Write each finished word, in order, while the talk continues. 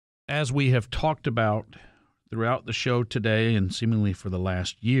as we have talked about throughout the show today and seemingly for the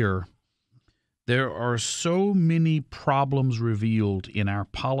last year, there are so many problems revealed in our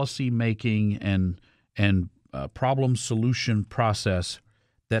policy making and problem solution process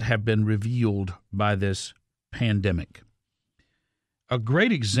that have been revealed by this pandemic. A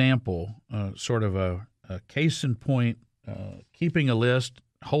great example, sort of a case in point, keeping a list,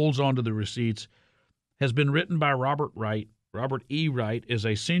 holds onto the receipts, has been written by Robert Wright. Robert E. Wright is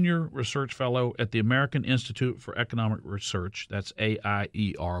a senior research fellow at the American Institute for Economic Research. That's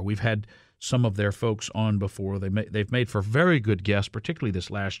AIER. We've had some of their folks on before. They've made for very good guests, particularly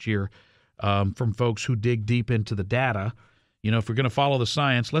this last year, from folks who dig deep into the data. You know, if we're going to follow the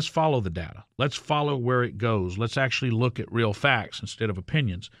science, let's follow the data. Let's follow where it goes. Let's actually look at real facts instead of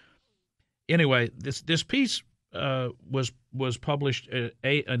opinions. Anyway, this piece was published at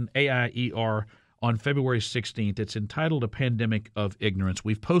an AIER on February 16th. It's entitled A Pandemic of Ignorance.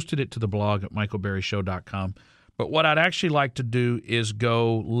 We've posted it to the blog at michaelberryshow.com. But what I'd actually like to do is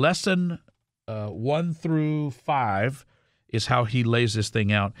go lesson 1 through 5 is how he lays this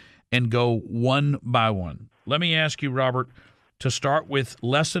thing out, and go one by one. Let me ask you, Robert, to start with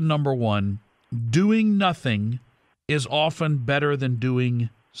lesson number 1, doing nothing is often better than doing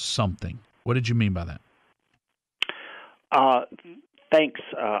something. What did you mean by that? Thanks.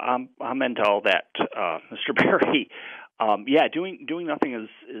 I'm into all that, Mr. Berry. Doing nothing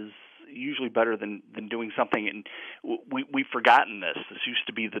is usually better than doing something, and we've forgotten this. This used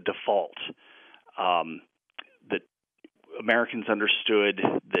to be the default. That Americans understood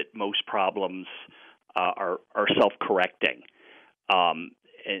that most problems are self-correcting, and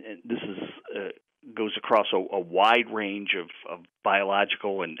this goes across a wide range of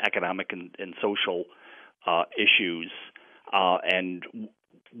biological and economic and social issues. And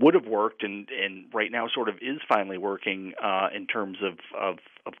would have worked, and right now sort of is finally working in terms of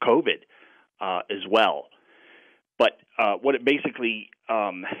COVID as well. But what it basically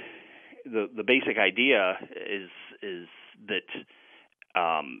the basic idea is that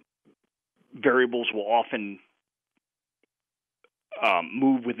variables will often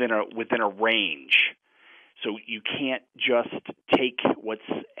move within a range. So you can't just take what's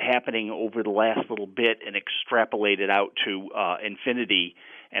happening over the last little bit and extrapolate it out to infinity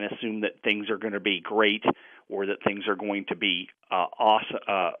and assume that things are going to be great or that things are going to be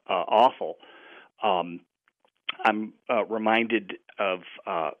awful. I'm reminded of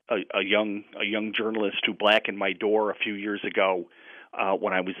a young journalist who blackened my door a few years ago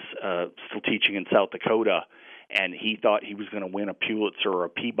when I was still teaching in South Dakota. And he thought he was going to win a Pulitzer or a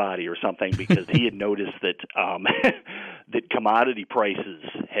Peabody or something because he had noticed that that commodity prices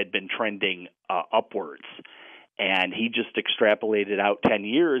had been trending upwards. And he just extrapolated out 10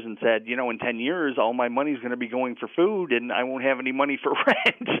 years and said, in 10 years, all my money's going to be going for food and I won't have any money for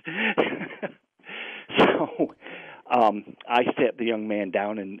rent. So I sat the young man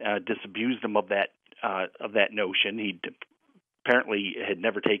down and disabused him of that notion. He apparently had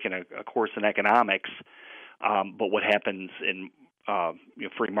never taken a course in economics. But what happens in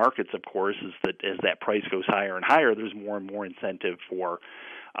free markets, of course, is that as that price goes higher and higher, there's more and more incentive for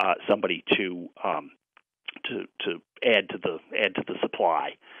somebody to add to the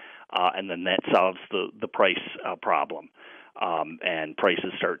supply, and then that solves the price problem, and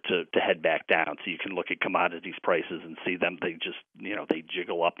prices start to head back down. So you can look at commodities prices and see them; they just they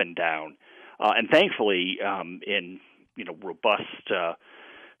jiggle up and down, and thankfully in robust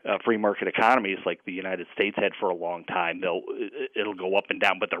free market economies like the United States had for a long time, it'll go up and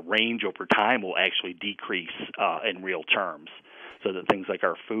down, but the range over time will actually decrease in real terms. So that things like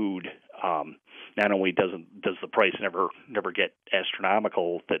our food, not only does the price never get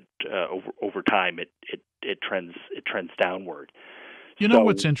astronomical, that over time it trends downward. You know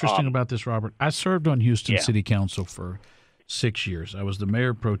what's interesting about this, Robert? I served on Houston City Council for 6 years. I was the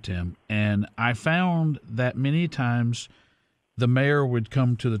mayor pro tem, and I found that many times the mayor would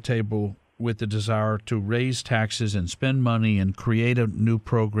come to the table with the desire to raise taxes and spend money and create a new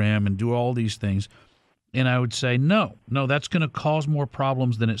program and do all these things. And I would say, no, that's going to cause more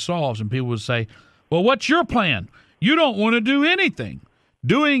problems than it solves. And people would say, well, what's your plan? You don't want to do anything.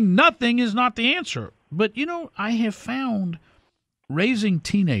 Doing nothing is not the answer. But, I have found raising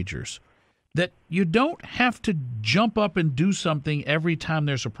teenagers that you don't have to jump up and do something every time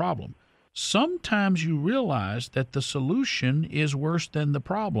there's a problem. Sometimes you realize that the solution is worse than the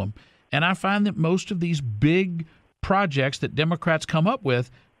problem. And I find that most of these big projects that Democrats come up with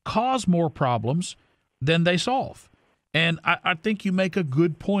cause more problems than they solve. And I think you make a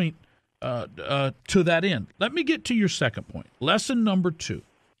good point to that end. Let me get to your second point. Lesson number 2.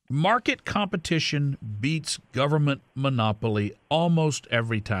 Market competition beats government monopoly almost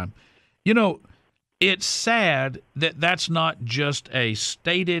every time. You know, it's sad that that's not just a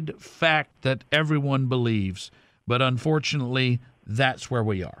stated fact that everyone believes, but unfortunately, that's where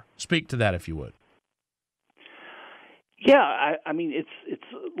we are. Speak to that if you would. Yeah, I mean it's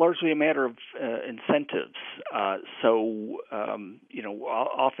largely a matter of incentives.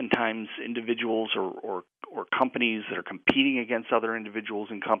 Oftentimes individuals or companies that are competing against other individuals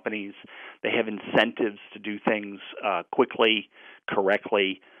and companies, they have incentives to do things quickly,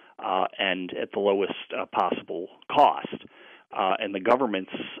 correctly, and at the lowest possible cost. And the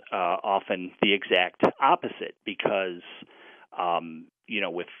government's often the exact opposite because,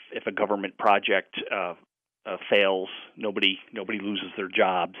 if a government project fails, nobody loses their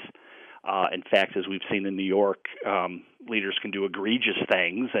jobs. In fact, as we've seen in New York, leaders can do egregious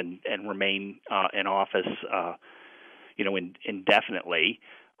things and remain in office, indefinitely.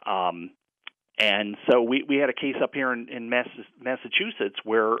 And so we had a case up here in Massachusetts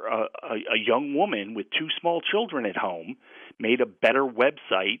where a young woman with two small children at home made a better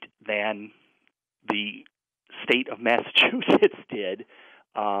website than the state of Massachusetts did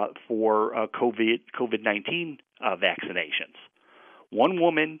for COVID-19 vaccinations. One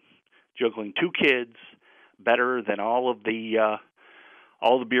woman juggling two kids better than all the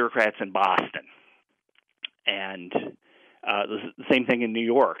bureaucrats in Boston. And the same thing in New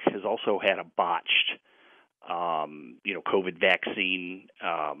York has also had a botched, COVID vaccine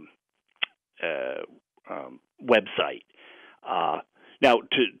website. Now,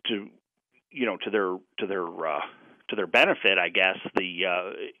 to their benefit, I guess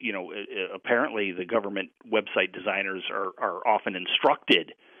apparently the government website designers are often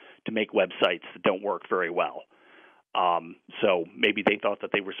instructed to make websites that don't work very well. So maybe they thought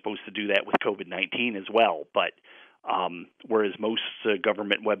that they were supposed to do that with COVID-19 as well. But whereas most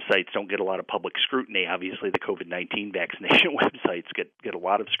government websites don't get a lot of public scrutiny, obviously the COVID-19 vaccination websites get a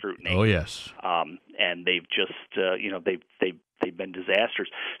lot of scrutiny. Oh yes, and they've just they've been disastrous.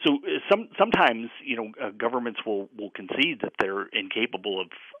 So sometimes governments will concede that they're incapable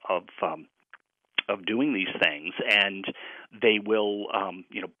of doing these things, and they will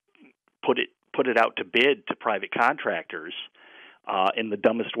put it out to bid to private contractors in the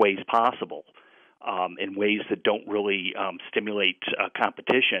dumbest ways possible, in ways that don't really stimulate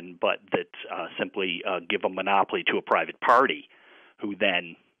competition, but that simply give a monopoly to a private party, who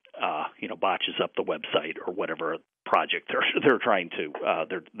then botches up the website or whatever project they're trying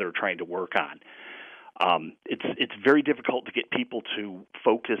to work on. It's very difficult to get people to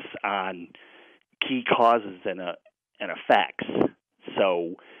focus on key causes and effects.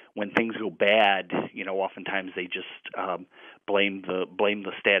 So when things go bad, oftentimes they just blame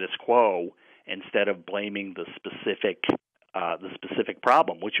the status quo instead of blaming the specific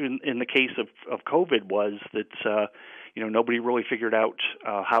problem. Which in the case of COVID was that nobody really figured out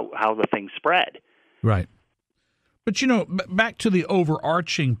how the thing spread. Right. But back to the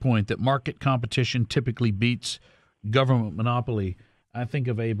overarching point that market competition typically beats government monopoly. I think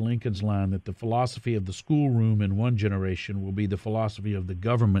of Abe Lincoln's line that the philosophy of the schoolroom in one generation will be the philosophy of the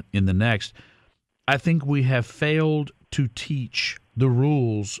government in the next. I think we have failed to teach the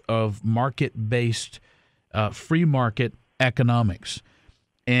rules of market-based free market economics.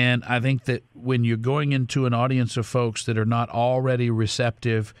 And I think that when you're going into an audience of folks that are not already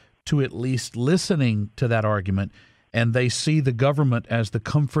receptive to at least listening to that argument, and they see the government as the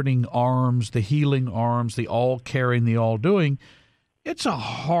comforting arms, the healing arms, the all-caring, the all-doing, it's a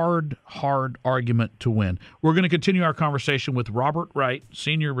hard argument to win. We're going to continue our conversation with Robert Wright,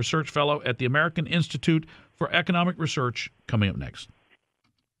 Senior Research Fellow at the American Institute for Economic Research, coming up next.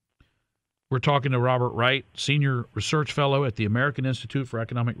 We're talking to Robert Wright, Senior Research Fellow at the American Institute for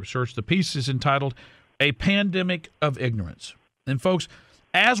Economic Research. The piece is entitled A Pandemic of Ignorance. And folks,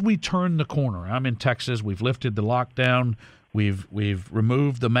 as we turn the corner, I'm in Texas, we've lifted the lockdown, we've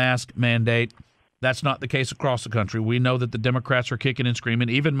removed the mask mandate. That's not the case across the country. We know that the Democrats are kicking and screaming.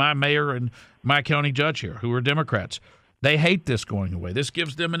 Even my mayor and my county judge here, who are Democrats, they hate this going away. This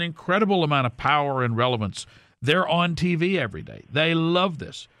gives them an incredible amount of power and relevance. They're on TV every day. They love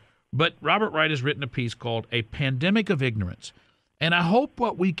this. But Robert Wright has written a piece called A Pandemic of Ignorance. And I hope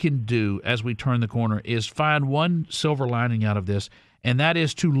what we can do as we turn the corner is find one silver lining out of this, and that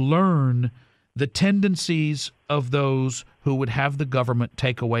is to learn the tendencies of those who would have the government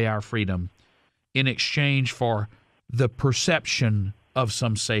take away our freedom in exchange for the perception of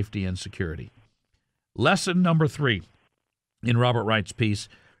some safety and security. Lesson number 3 in Robert Wright's piece: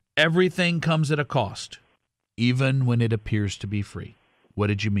 everything comes at a cost, even when it appears to be free. What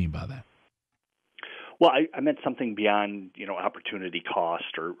did you mean by that? Well, I meant something beyond, opportunity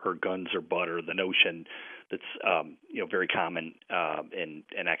cost or guns or butter. The notion that's, very common in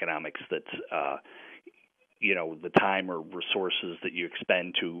economics that's, the time or resources that you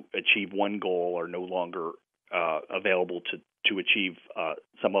expend to achieve one goal are no longer available to achieve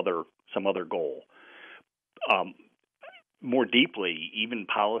some other goal. More deeply, even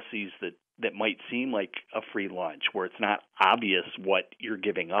policies that might seem like a free lunch, where it's not obvious what you're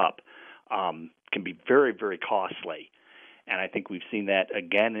giving up, can be very, very costly. And I think we've seen that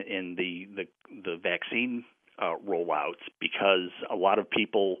again in the vaccine rollouts, because a lot of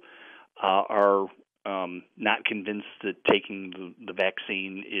people are not convinced that taking the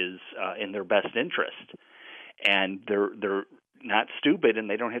vaccine is in their best interest. And they're not stupid, and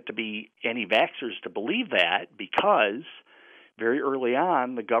they don't have to be anti-vaxxers to believe that, because very early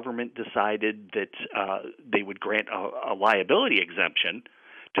on, the government decided that they would grant a liability exemption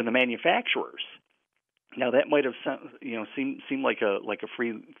to the manufacturers. Now, that might have seemed like a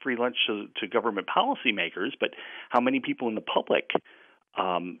free lunch to government policymakers, but how many people in the public,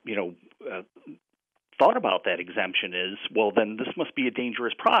 thought about that exemption is, well, then this must be a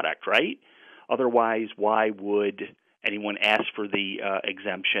dangerous product, right? Otherwise, why would anyone ask for the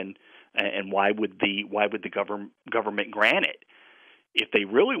exemption, and why would the government grant it? If they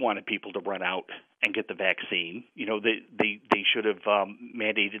really wanted people to run out and get the vaccine, they should have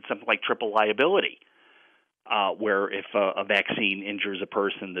mandated something like triple liability, where if a vaccine injures a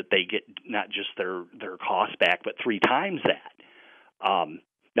person, that they get not just their cost back, but 3 times that.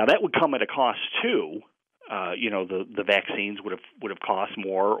 Now that would come at a cost too. The vaccines would have cost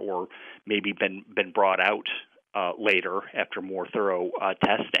more, or maybe been brought out later after more thorough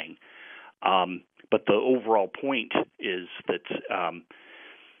testing. But the overall point is that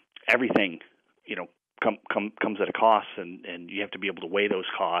everything, comes at a cost, and you have to be able to weigh those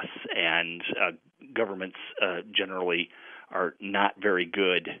costs. And governments generally are not very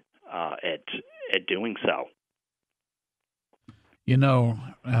good at doing so.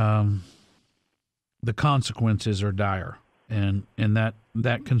 The consequences are dire, and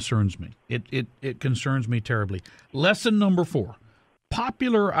that concerns me. It concerns me terribly. Lesson number 4.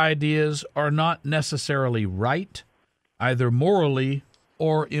 Popular ideas are not necessarily right, either morally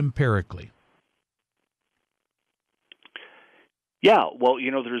or empirically. Yeah, well,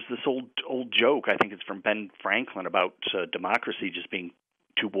 there's this old joke, I think it's from Ben Franklin, about democracy just being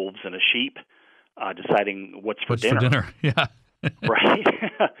 2 wolves and a sheep deciding what's for dinner. Yeah. Right.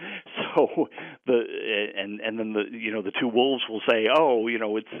 So then the 2 wolves will say,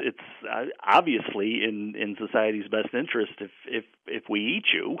 it's obviously in society's best interest if we eat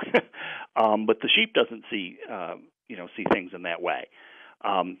you, but the sheep doesn't see things in that way.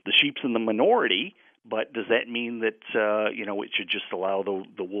 The sheep's in the minority, but does that mean that it should just allow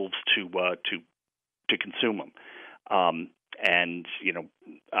the wolves to consume them? And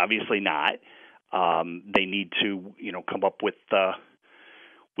obviously not. They need to, come up with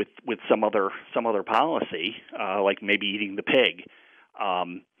some other policy, like maybe eating the pig,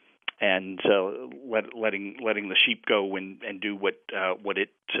 and letting the sheep go and do what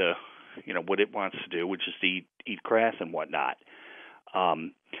it wants to do, which is to eat grass and whatnot.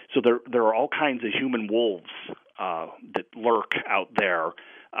 So there are all kinds of human wolves that lurk out there,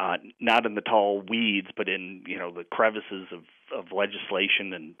 not in the tall weeds, but in the crevices of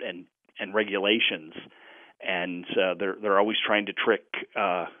legislation and regulations, and they're always trying to trick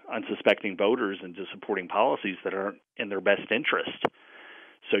unsuspecting voters into supporting policies that aren't in their best interest.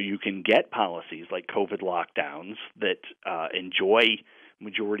 So you can get policies like COVID lockdowns that enjoy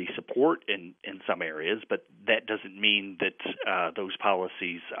majority support in some areas, but that doesn't mean that those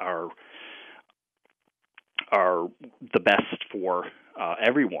policies are the best for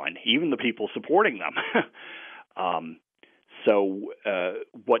everyone, even the people supporting them. So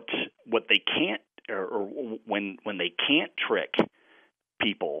what they can't, or when they can't trick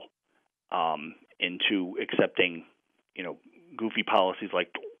people into accepting, goofy policies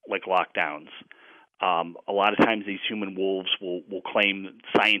like lockdowns, a lot of times these human wolves will claim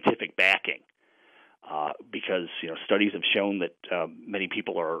scientific backing, because studies have shown that many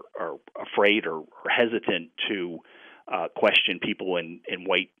people are afraid or hesitant to question people in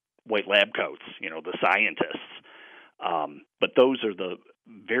white lab coats, the scientists. But those are the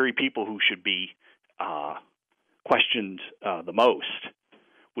very people who should be questioned the most,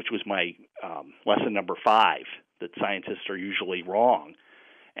 which was my lesson number 5, that scientists are usually wrong.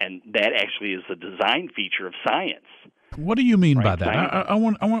 And that actually is the design feature of science. What do you mean by that? I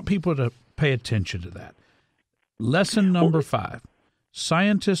want people to pay attention to that. Lesson number 5.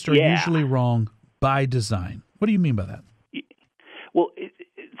 Scientists are usually wrong by design. What do you mean by that? Well,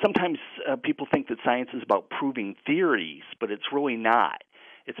 sometimes people think that science is about proving theories, but it's really not.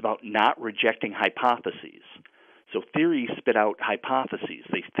 It's about not rejecting hypotheses. So theories spit out hypotheses.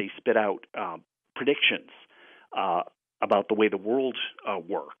 They spit out predictions about the way the world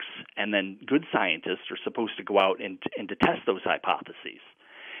works, and then good scientists are supposed to go out and to test those hypotheses.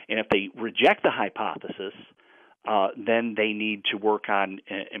 And if they reject the hypothesis, then they need to work on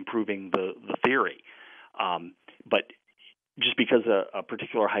improving the theory. But just because a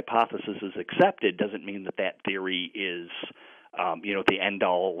particular hypothesis is accepted doesn't mean that theory is, the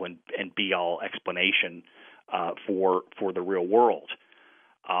end-all and be-all explanation for the real world.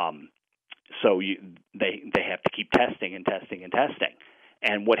 So they have to keep testing and testing and testing.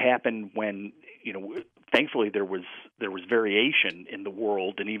 And what happened when, thankfully there was variation in the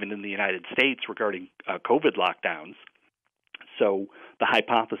world and even in the United States regarding COVID lockdowns. So the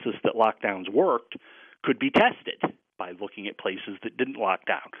hypothesis that lockdowns worked could be tested by looking at places that didn't lock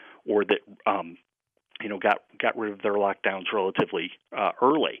down or that got rid of their lockdowns relatively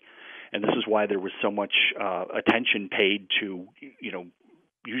early. And this is why there was so much attention paid to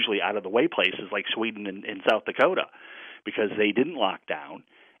usually out of the way places like Sweden and South Dakota, because they didn't lock down,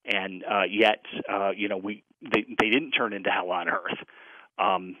 and yet they didn't turn into hell on earth.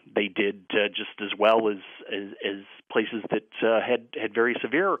 They did just as well as places that had very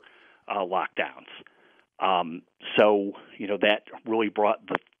severe lockdowns. So that really brought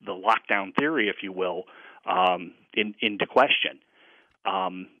the lockdown theory, if you will, into question.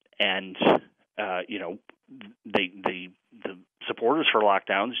 The supporters for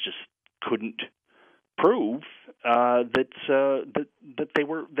lockdowns just couldn't prove that they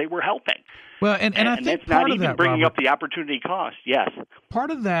were helping. Well, and I think that's part not of even that, bringing Robert, up the opportunity cost. Yes, part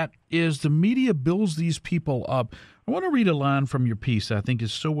of that is the media builds these people up. I want to read a line from your piece I think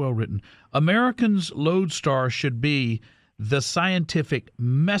is so well written. Americans' lodestar should be the scientific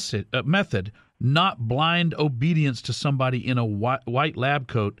method, not blind obedience to somebody in a white lab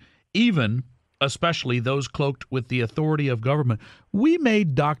coat, especially those cloaked with the authority of government. We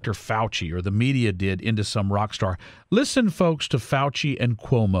made Dr. Fauci, or the media did, into some rock star. Listen, folks, to Fauci and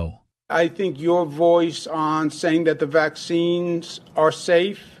Cuomo. I think your voice on saying that the vaccines are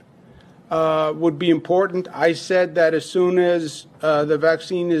safe would be important. I said that as soon as the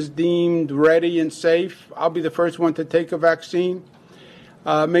vaccine is deemed ready and safe, I'll be the first one to take a vaccine.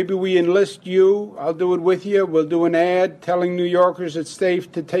 Maybe we enlist you. I'll do it with you. We'll do an ad telling New Yorkers it's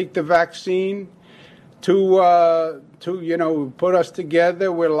safe to take the vaccine. To put us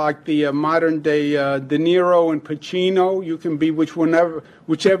together. We're like the modern day De Niro and Pacino. You can be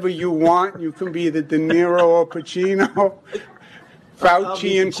whichever you want. You can be the De Niro or Pacino.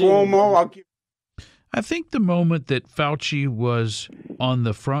 Fauci and Cuomo. I think the moment that Fauci was on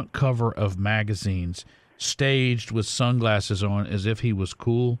the front cover of magazines, staged with sunglasses on as if he was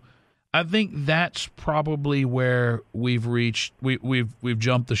cool, I think that's probably where we've reached. We've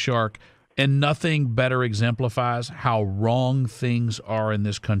jumped the shark, and nothing better exemplifies how wrong things are in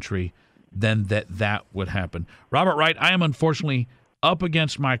this country than that would happen. Robert Wright, I am unfortunately up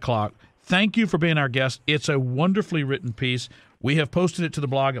against my clock. Thank you for being our guest. It's a wonderfully written piece. We have posted it to the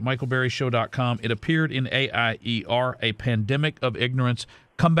blog at michaelberryshow.com. It appeared in AIER, A Pandemic of Ignorance.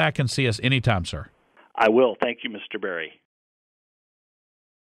 Come back and see us anytime, sir. I will. Thank you, Mr. Berry.